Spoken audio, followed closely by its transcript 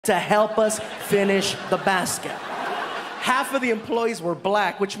to help us finish the basket. Half of the employees were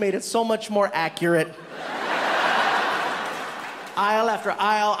black, which made it so much more accurate. Aisle after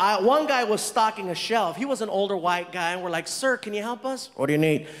aisle. One guy was stocking a shelf. He was an older white guy, and we're like, "Sir, can you help us? What do you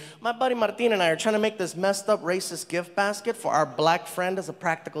need?" My buddy Martin and I are trying to make this messed up racist gift basket for our black friend as a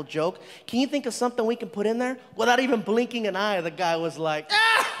practical joke. Can you think of something we can put in there? Without even blinking an eye, the guy was like,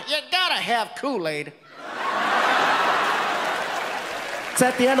 "You gotta have Kool-Aid." It's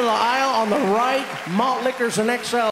at the end of the aisle on the right, malt liquors and XL.